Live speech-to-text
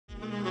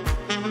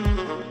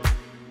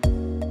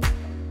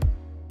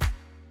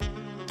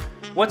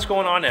What's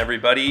going on,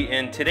 everybody?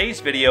 In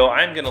today's video,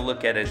 I'm going to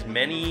look at as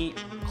many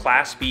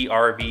Class B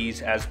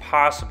RVs as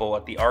possible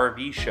at the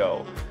RV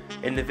show.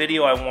 In the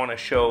video, I want to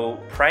show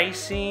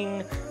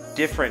pricing,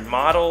 different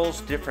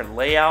models, different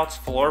layouts,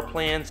 floor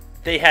plans.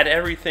 They had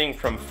everything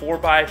from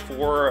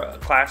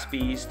 4x4 Class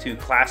Bs to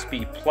Class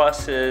B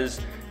pluses,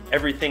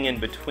 everything in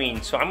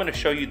between. So I'm going to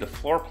show you the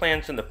floor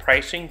plans and the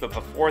pricing, but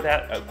before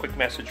that, a quick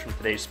message from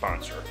today's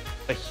sponsor.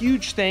 A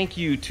huge thank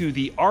you to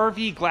the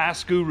RV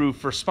Glass Guru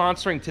for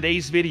sponsoring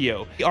today's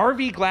video. The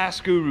RV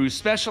Glass Guru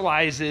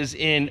specializes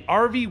in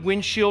RV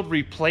windshield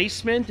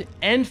replacement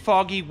and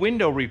foggy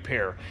window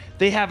repair.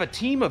 They have a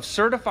team of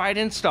certified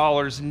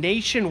installers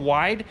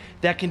nationwide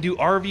that can do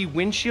RV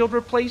windshield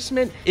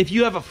replacement. If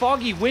you have a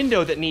foggy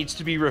window that needs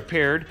to be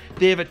repaired,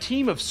 they have a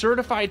team of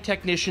certified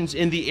technicians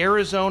in the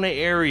Arizona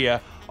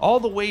area, all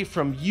the way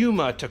from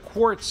Yuma to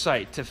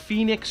Quartzsite to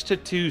Phoenix to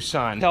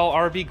Tucson. Tell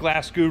RV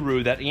Glass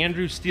Guru that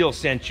Andrew Steele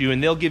sent you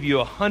and they'll give you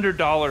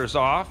 $100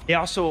 off. They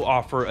also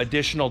offer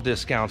additional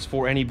discounts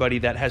for anybody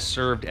that has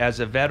served as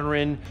a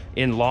veteran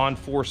in law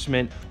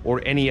enforcement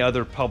or any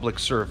other public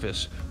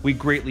service. We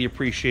greatly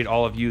appreciate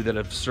all of you that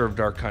have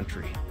served our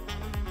country.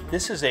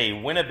 This is a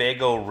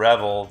Winnebago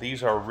REVEL.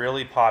 These are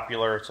really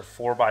popular. It's a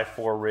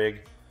 4x4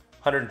 rig.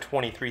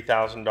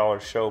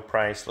 $123,000 show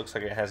price. Looks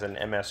like it has an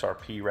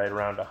MSRP right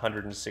around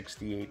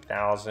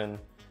 $168,000.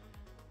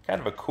 Kind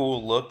of a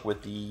cool look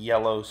with the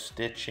yellow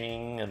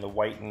stitching and the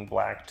white and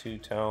black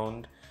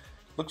two-toned.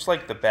 Looks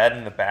like the bed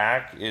in the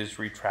back is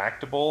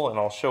retractable, and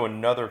I'll show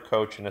another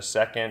coach in a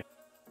second.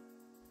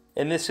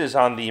 And this is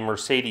on the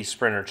Mercedes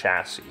Sprinter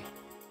chassis.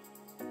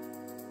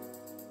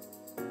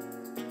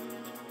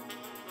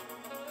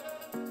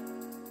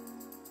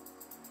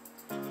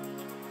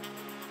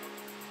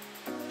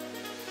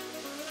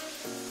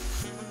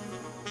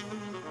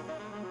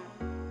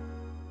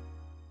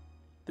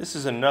 This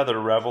is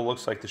another REVEL.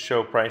 Looks like the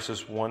show price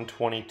is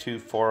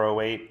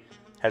 $122,408.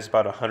 Has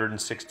about a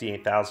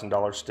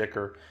 $168,000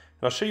 sticker. And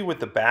I'll show you what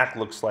the back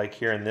looks like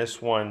here in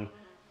this one.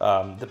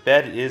 The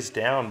bed is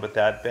down, but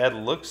that bed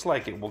looks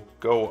like it will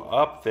go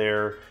up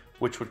there,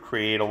 which would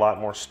create a lot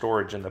more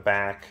storage in the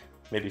back,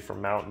 maybe for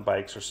mountain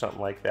bikes or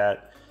something like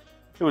that.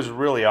 It was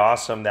really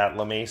awesome that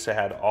La Mesa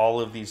had all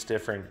of these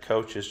different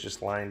coaches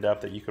just lined up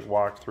that you could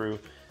walk through.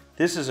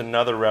 This is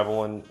another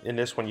REVEL, and in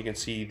this one you can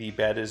see the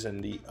bed is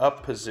in the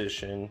up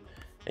position,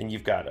 and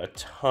you've got a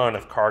ton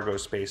of cargo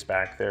space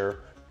back there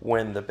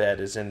when the bed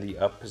is in the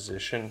up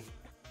position.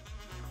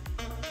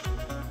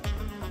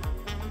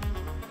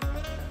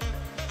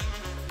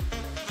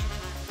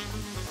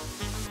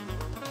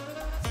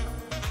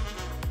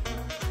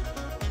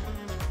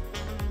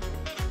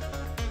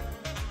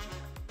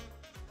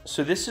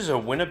 So this is a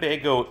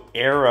Winnebago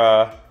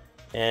Era,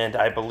 and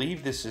I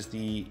believe this is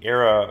the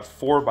Era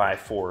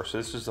 4x4. So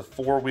this is a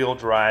four-wheel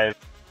drive.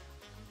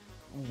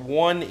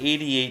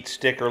 188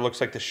 sticker.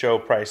 Looks like the show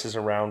price is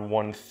around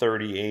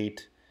 $138.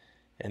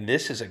 And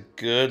this is a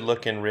good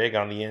looking rig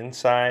on the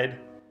inside.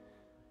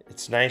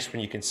 It's nice when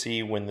you can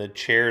see when the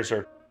chairs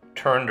are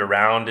turned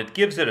around. It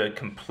gives it a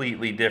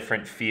completely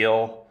different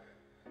feel.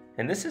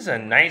 And this is a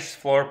nice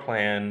floor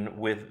plan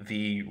with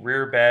the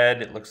rear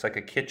bed. It looks like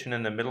a kitchen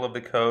in the middle of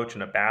the coach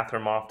and a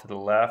bathroom off to the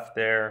left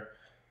there.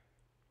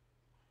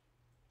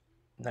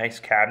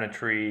 Nice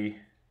cabinetry,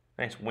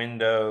 nice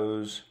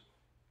windows,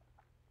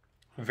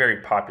 very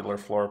popular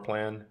floor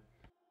plan.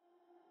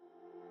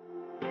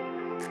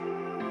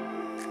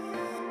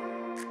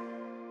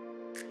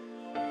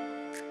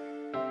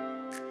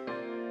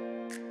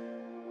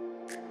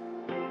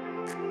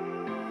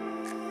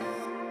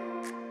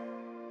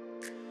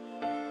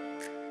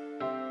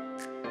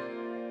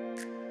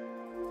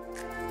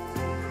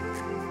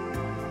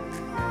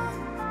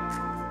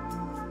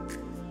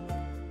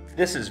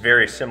 This is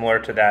very similar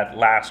to that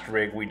last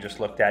rig we just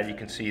looked at. You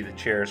can see the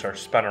chairs are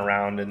spun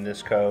around in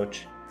this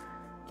coach.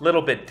 A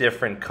little bit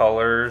different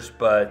colors,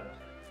 but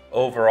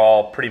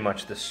overall pretty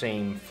much the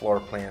same floor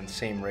plan,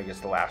 same rig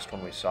as the last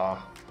one we saw.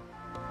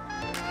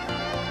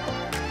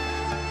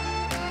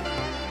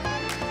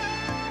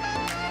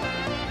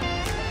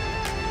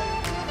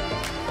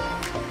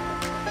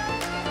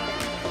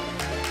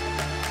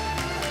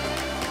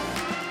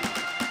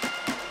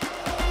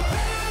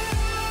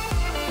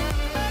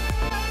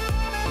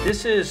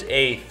 This is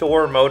a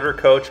Thor motor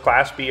coach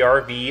Class B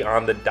RV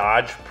on the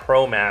Dodge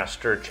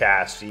ProMaster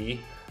chassis.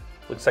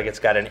 Looks like it's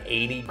got an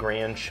 80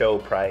 grand show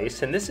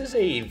price. And this is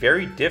a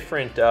very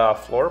different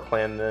floor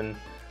plan than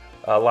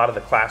a lot of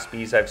the Class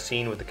Bs I've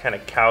seen, with the kind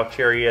of couch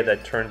area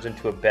that turns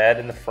into a bed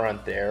in the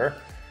front there.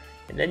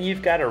 And then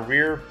you've got a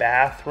rear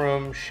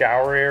bathroom,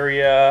 shower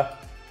area.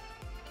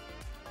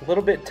 A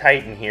little bit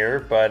tight in here,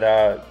 but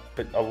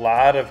a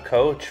lot of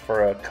coach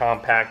for a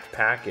compact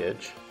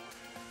package.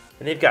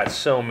 And they've got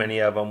so many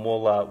of them.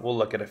 We'll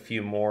look at a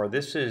few more.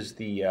 This is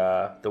the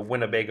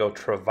Winnebago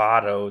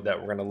Trevato that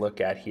we're going to look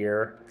at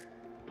here.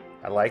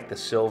 I like the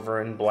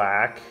silver and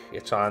black.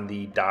 It's on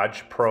the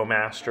Dodge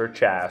ProMaster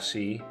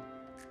chassis.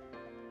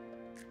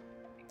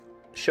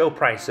 Show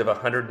price of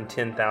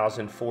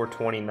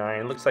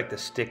 $110,429. Looks like the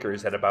sticker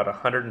is at about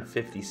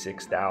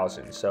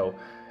 $156,000. So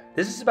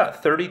this is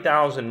about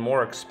 $30,000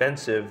 more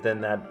expensive than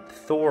that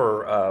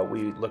Thor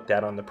we looked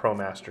at on the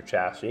ProMaster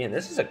chassis. And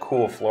this is a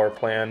cool floor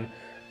plan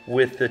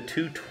with the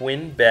 2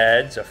 twin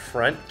beds, a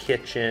front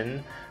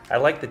kitchen. I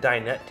like the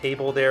dinette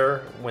table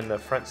there when the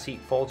front seat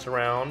folds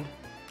around.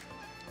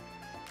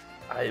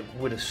 I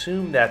would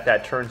assume that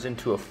that turns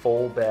into a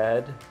full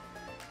bed.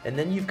 And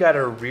then you've got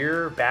a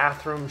rear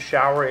bathroom,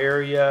 shower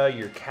area,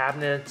 your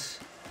cabinets.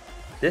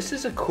 This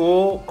is a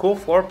cool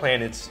floor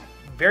plan. It's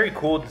very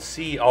cool to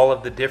see all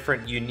of the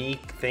different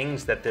unique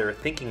things that they're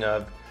thinking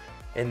of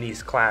in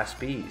these Class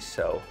Bs.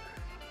 So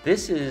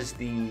this is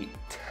the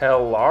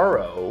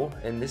Tellaro,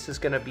 and this is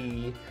going to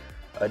be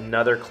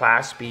another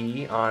Class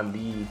B on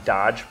the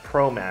Dodge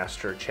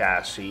ProMaster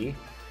chassis.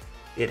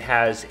 It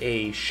has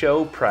a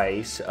show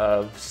price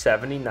of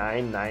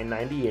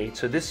 $79,998.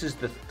 So this is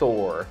the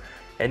Thor,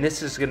 and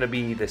this is going to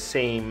be the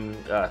same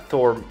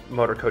Thor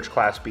Motor Coach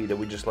Class B that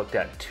we just looked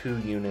at 2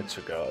 units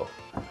ago.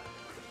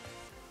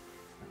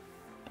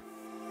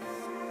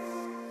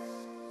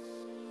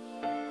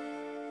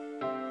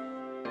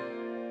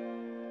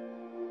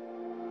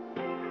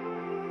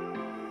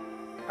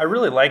 I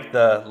really like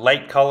the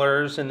light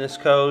colors in this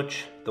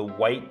coach, the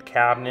white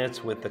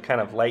cabinets with the kind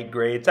of light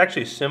gray. It's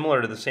actually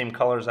similar to the same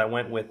colors I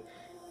went with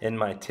in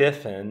my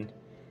TIFFIN.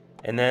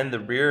 And then the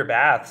rear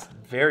bath's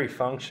very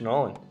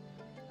functional. And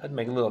I'd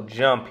make a little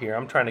jump here.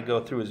 I'm trying to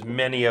go through as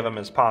many of them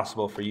as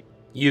possible for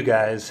you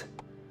guys.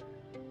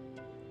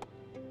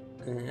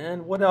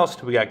 And what else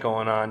do we got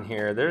going on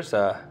here?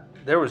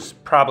 There was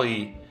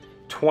probably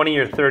 20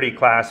 or 30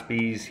 Class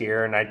Bs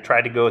here, and I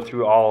tried to go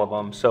through all of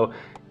them. So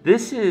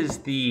this is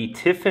the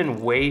TIFFIN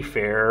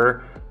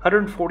Wayfarer,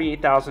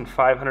 $148,500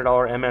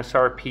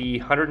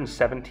 MSRP,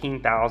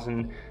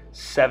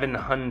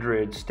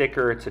 $117,700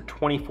 sticker. It's a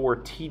 24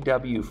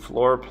 TW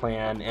floor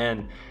plan,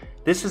 and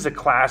this is a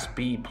Class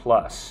B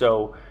plus.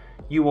 So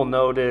you will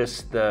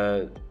notice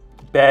the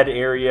bed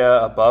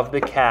area above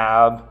the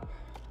cab.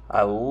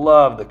 I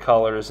love the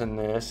colors in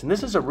this, and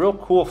this is a real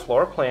cool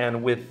floor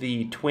plan with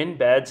the twin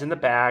beds in the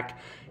back,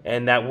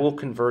 and that will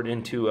convert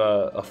into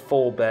a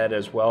full bed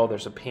as well.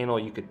 There's a panel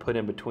you could put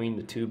in between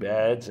the 2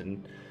 beds,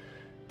 and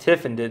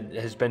TIFFIN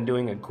has been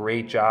doing a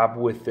great job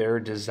with their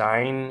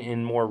design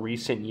in more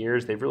recent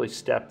years. They've really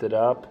stepped it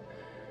up.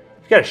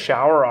 You've got a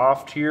shower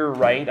off to your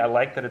right. I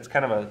like that it's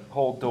kind of a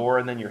whole door,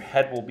 and then your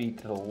head will be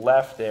to the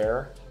left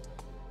there.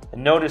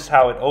 And notice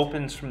how it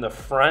opens from the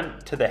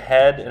front to the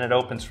head, and it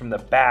opens from the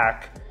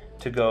back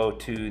to go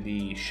to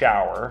the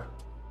shower.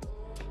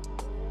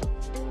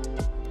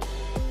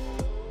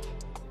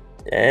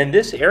 And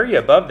this area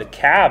above the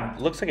cab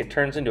looks like it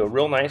turns into a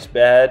real nice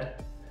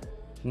bed.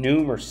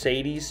 New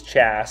Mercedes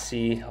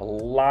chassis, a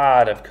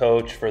lot of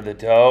coach for the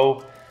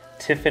dough.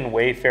 TIFFIN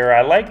Wayfarer.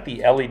 I like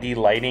the LED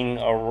lighting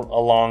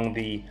along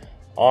the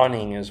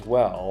awning as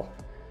well.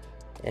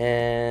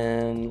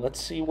 And let's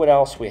see what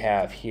else we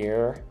have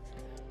here.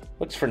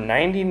 Looks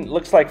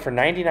like for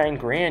 99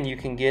 grand you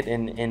can get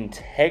an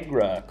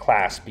Integra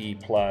Class B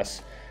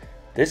plus.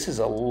 This is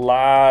a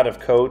lot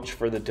of coach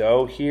for the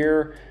dough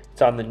here.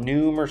 It's on the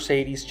new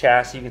Mercedes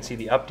chassis. You can see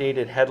the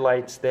updated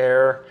headlights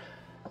there.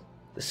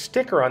 The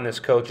sticker on this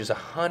coach is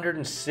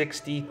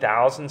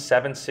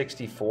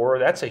 $160,764.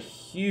 That's a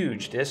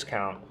huge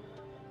discount.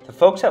 The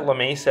folks at La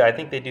Mesa, I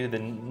think they do the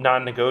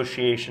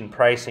non-negotiation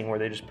pricing where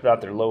they just put out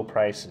their low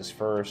prices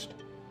first.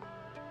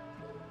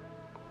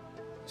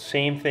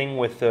 Same thing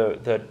with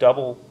the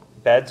double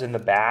beds in the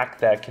back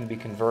that can be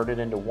converted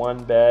into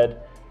 1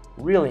 bed.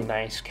 Really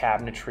nice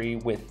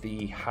cabinetry with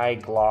the high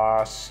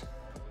gloss.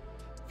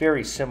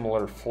 Very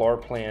similar floor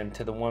plan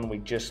to the one we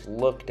just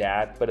looked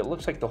at, but it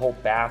looks like the whole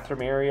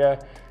bathroom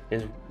area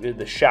is,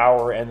 the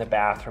shower and the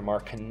bathroom are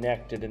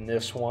connected in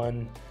this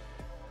one,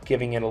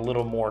 giving it a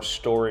little more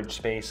storage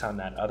space on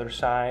that other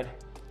side.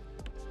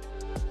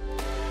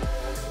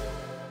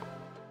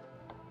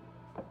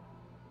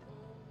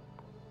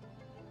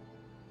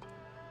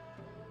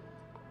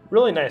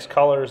 Really nice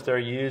colors they're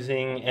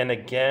using, and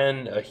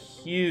again, a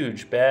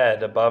huge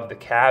bed above the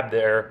cab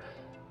there.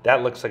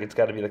 That looks like it's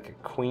got to be like a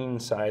queen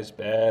size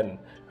bed. And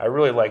I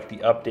really like the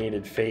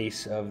updated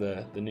face of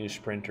the new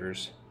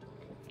Sprinters.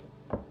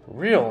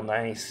 Real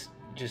nice.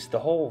 Just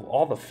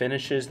all the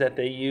finishes that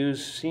they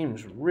use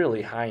seems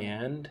really high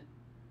end.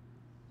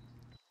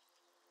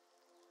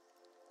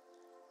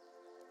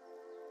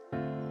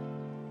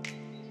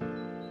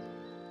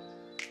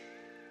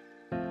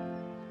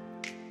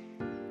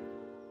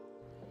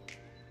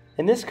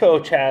 And this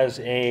coach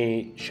has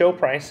a show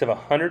price of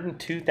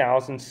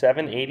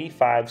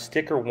 $102,785,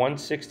 sticker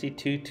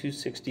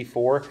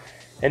 $162,264,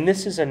 and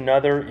this is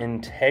another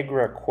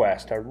Integra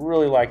Quest. I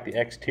really like the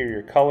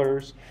exterior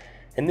colors,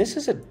 and this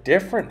is a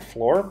different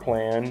floor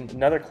plan,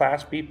 another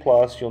Class B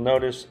plus. You'll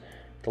notice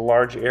the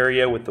large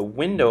area with the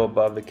window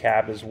above the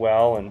cab as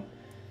well, and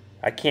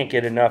I can't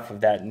get enough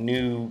of that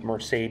new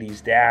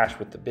Mercedes dash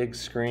with the big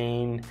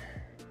screen.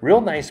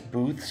 Real nice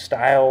booth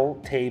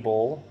style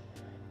table.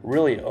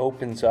 really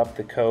opens up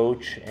the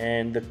coach,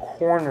 and the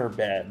corner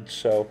bed.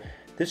 So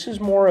this is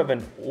more of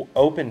an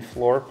open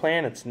floor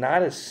plan. It's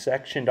not as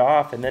sectioned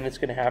off, and then it's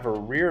going to have a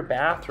rear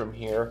bathroom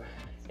here.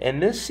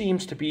 And this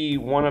seems to be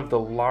one of the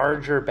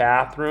larger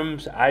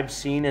bathrooms I've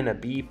seen in a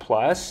B+.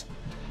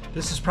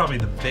 This is probably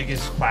the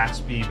biggest Class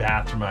B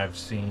bathroom I've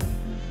seen.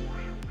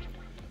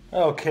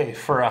 Okay,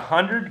 for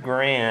 $100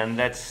 grand,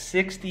 that's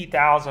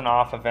 60,000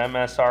 off of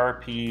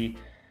MSRP.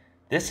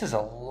 This is a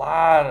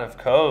lot of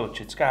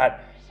coach. It's got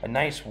a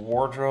nice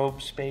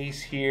wardrobe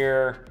space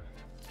here.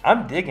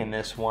 I'm digging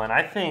this one.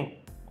 I think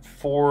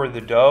for the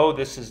dough,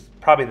 this is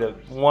probably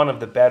one of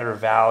the better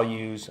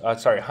values.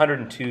 Sorry,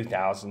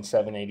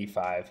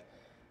 102,785.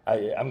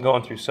 I'm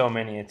going through so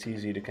many, it's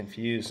easy to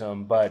confuse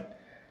them, but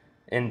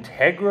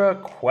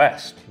Integra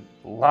Quest,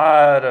 a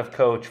lot of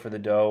coach for the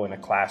dough in a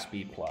Class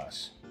B+.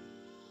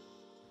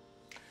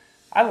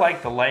 I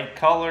like the light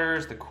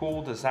colors, the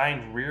cool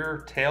design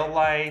rear tail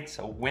lights,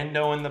 a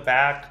window in the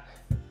back.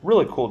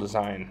 Really cool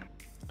design.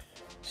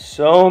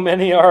 So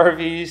many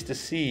RVs to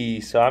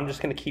see, so I'm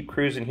just gonna keep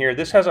cruising here.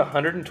 This has a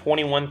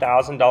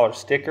 $121,000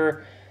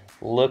 sticker.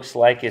 Looks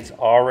like it's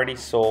already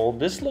sold.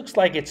 This looks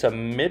like it's a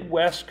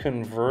Midwest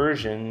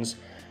Conversions.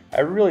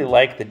 I really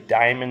like the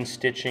diamond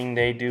stitching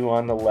they do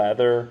on the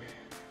leather.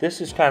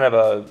 This is kind of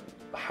a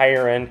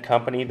higher end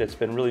company that's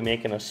been really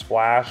making a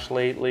splash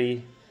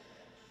lately.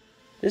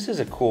 This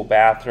is a cool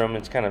bathroom.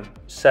 It's kind of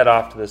set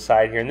off to the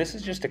side here, and this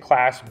is just a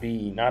Class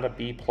B, not a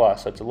B+,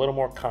 so it's a little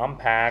more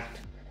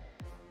compact.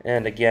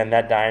 And again,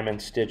 that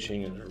diamond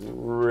stitching is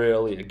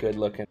really a good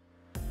looking.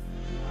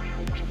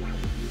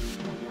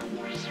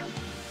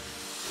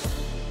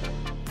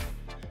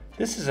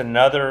 This is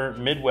another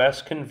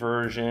Midwest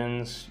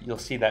Conversions. You'll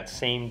see that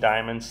same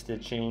diamond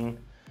stitching.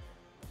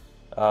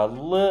 A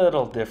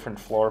little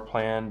different floor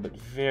plan, but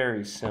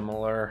very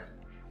similar.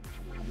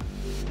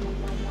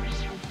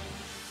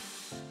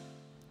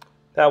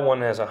 That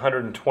one has a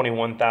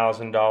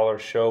 $121,000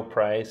 show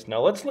price.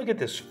 Now let's look at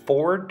this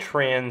Ford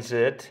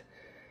Transit.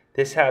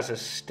 This has a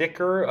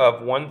sticker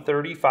of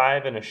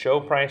 $135 and a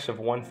show price of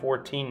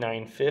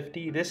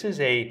 $114,950. This is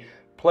a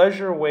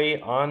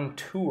Pleasureway on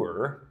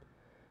Tour,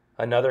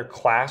 another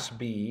Class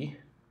B.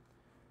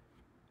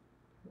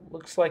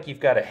 Looks like you've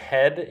got a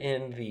head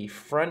in the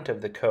front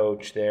of the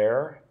coach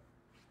there.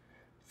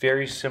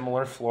 Very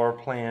similar floor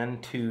plan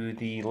to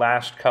the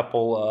last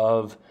couple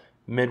of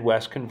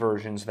Midwest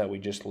Conversions that we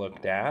just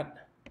looked at.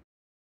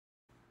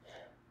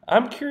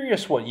 I'm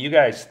curious what you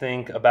guys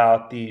think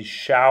about these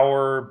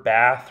shower,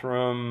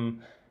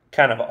 bathroom,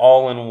 kind of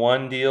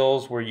all-in-one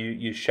deals where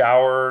you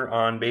shower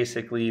on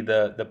basically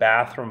the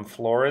bathroom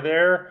floor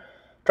there.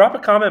 Drop a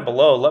comment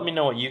below. Let me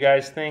know what you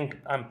guys think.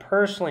 I'm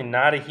personally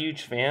not a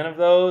huge fan of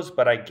those,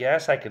 but I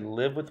guess I could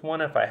live with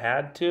one if I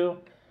had to.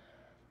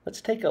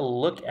 Let's take a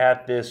look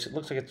at this. It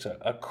looks like it's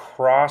a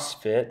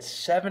CrossFit,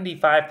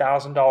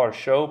 $75,000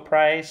 show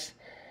price.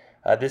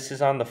 This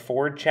is on the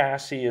Ford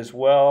chassis as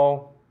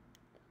well.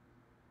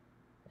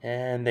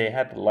 And they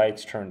had the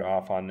lights turned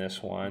off on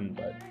this one,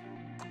 but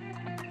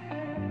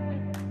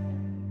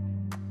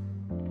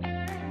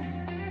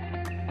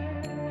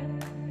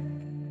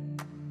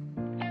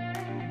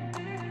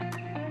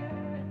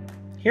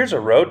here's a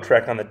Road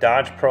Trek on the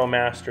Dodge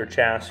ProMaster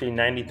chassis,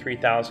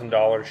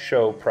 $93,000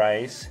 show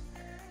price.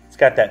 It's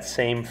got that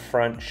same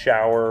front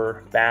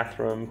shower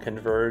bathroom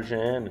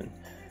conversion. And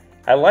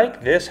I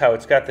like this, how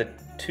it's got the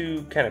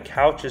two kind of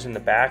couches in the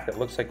back that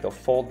looks like they'll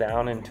fold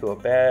down into a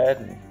bed.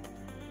 And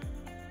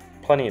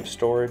plenty of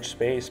storage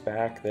space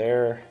back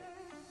there.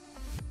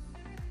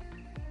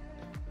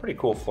 Pretty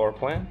cool floor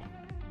plan.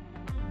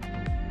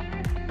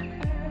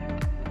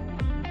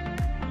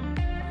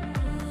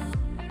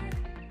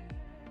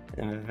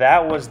 And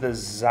that was the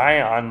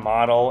Zion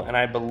model, and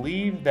I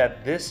believe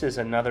that this is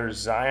another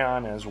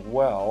Zion as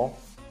well.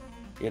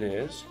 It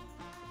is.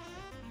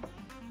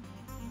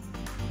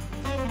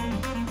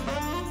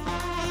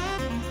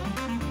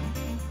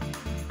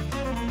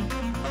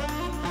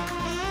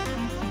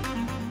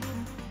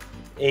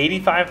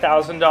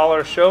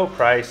 $85,000 show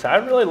price. I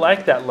really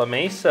like that. La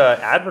Mesa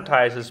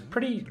advertises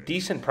pretty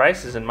decent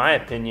prices in my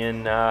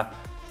opinion.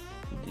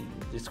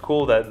 It's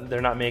cool that they're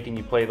not making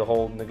you play the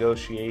whole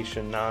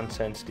negotiation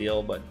nonsense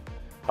deal, but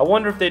I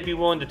wonder if they'd be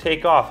willing to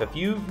take off. If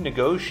you've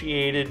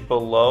negotiated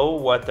below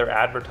what their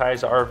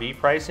advertised RV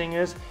pricing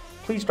is,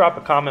 please drop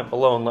a comment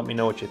below and let me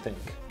know what you think.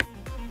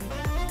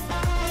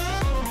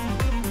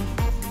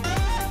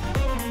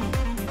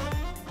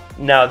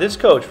 Now this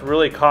coach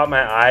really caught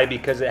my eye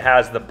because it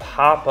has the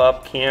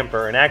pop-up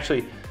camper, and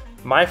actually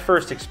my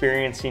first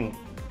experience in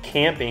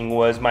camping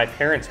was my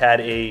parents had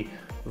a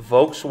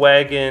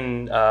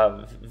Volkswagen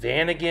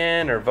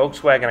Vanagon or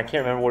Volkswagen, I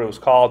can't remember what it was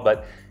called,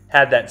 but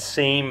had that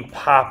same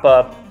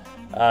pop-up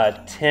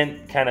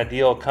tent kind of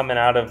deal coming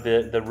out of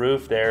the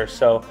roof there.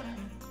 So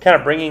kind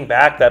of bringing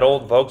back that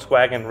old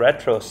Volkswagen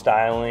retro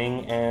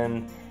styling,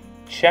 and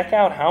check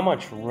out how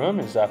much room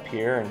is up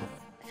here. And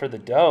for the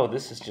dough,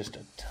 this is just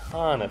a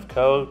ton of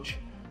coach.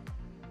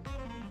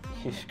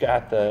 You've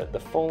got the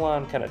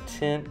full-on kind of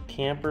tent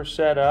camper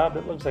set up.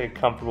 It looks like a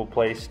comfortable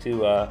place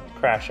to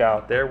crash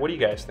out there. What do you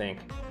guys think?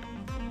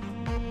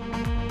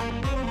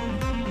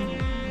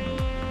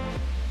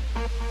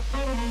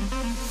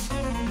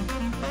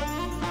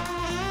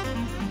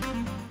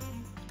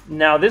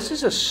 Now this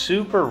is a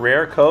super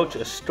rare coach,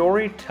 a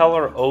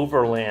Storyteller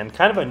Overland,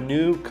 kind of a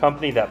new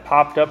company that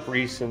popped up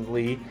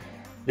recently.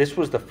 This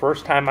was the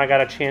first time I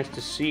got a chance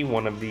to see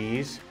one of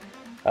these.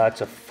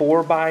 It's a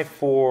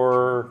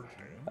 4x4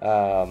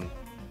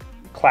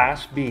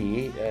 Class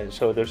B,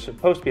 so there's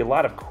supposed to be a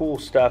lot of cool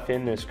stuff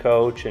in this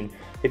coach, and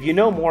if you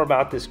know more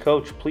about this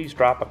coach, please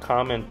drop a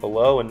comment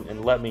below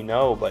and let me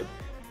know. But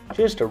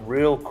just a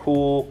real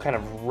cool kind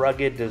of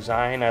rugged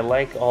design. I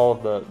like all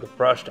of the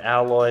brushed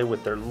alloy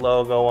with their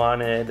logo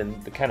on it, and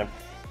the kind of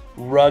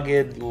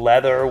rugged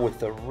leather with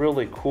the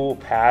really cool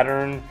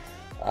pattern.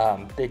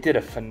 They did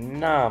a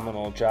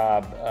phenomenal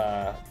job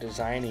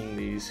designing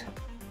these.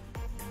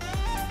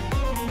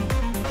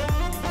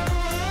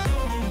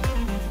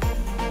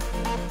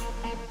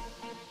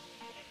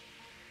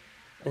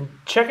 And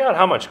check out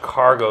how much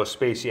cargo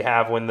space you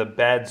have when the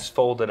bed's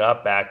folded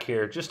up back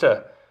here. Just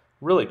a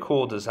really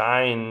cool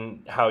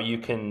design, how you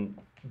can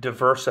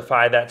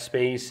diversify that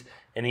space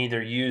and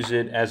either use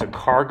it as a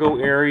cargo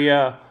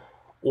area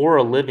or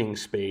a living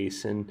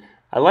space. And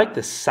I like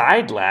the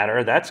side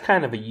ladder. That's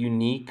kind of a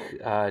unique,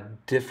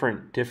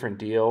 different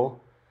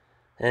deal.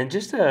 And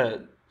just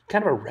a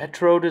kind of a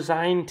retro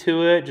design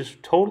to it,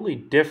 just totally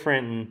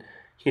different. And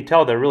you can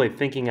tell they're really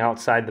thinking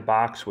outside the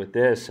box with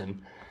this.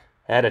 And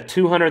at a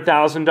 $200,000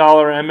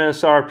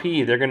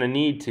 MSRP, they're going to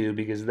need to,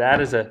 because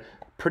that is a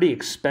pretty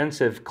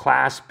expensive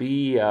Class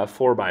B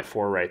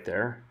 4x4 right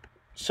there.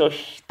 So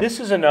this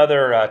is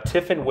another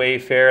TIFFIN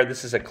Wayfarer.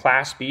 This is a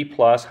Class B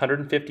plus,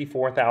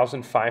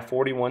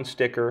 154,541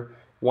 sticker,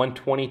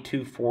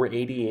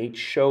 122,488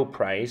 show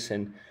price.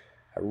 And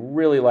I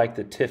really like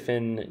the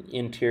TIFFIN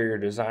interior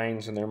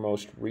designs in their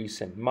most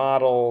recent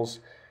models.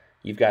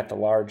 You've got the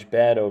large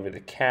bed over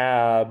the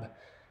cab,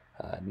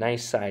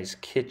 nice size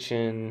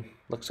kitchen.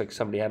 Looks like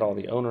somebody had all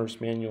the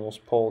owner's manuals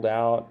pulled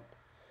out.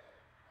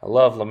 I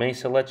love La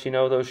Mesa lets you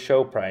know those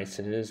show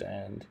prices,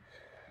 and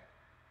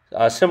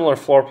a similar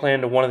floor plan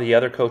to one of the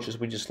other coaches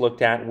we just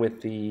looked at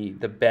with the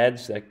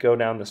beds that go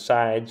down the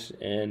sides,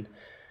 and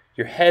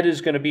your head is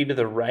going to be to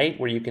the right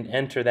where you can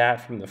enter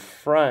that from the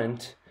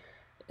front,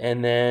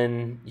 and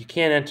then you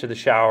can't enter the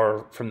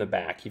shower from the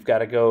back. You've got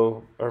to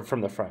go, or from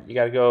the front. You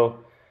got to go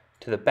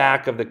to the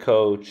back of the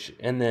coach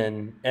and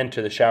then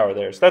enter the shower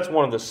there. So that's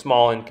one of the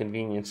small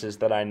inconveniences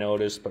that I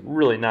noticed, but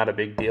really not a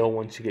big deal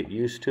once you get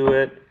used to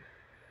it.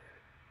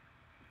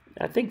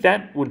 I think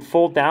that would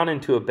fold down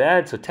into a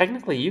bed, so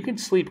technically you can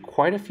sleep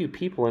quite a few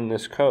people in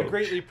this coach. I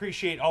greatly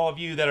appreciate all of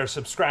you that are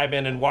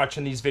subscribing and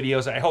watching these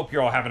videos. I hope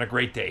you're all having a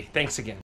great day. Thanks again.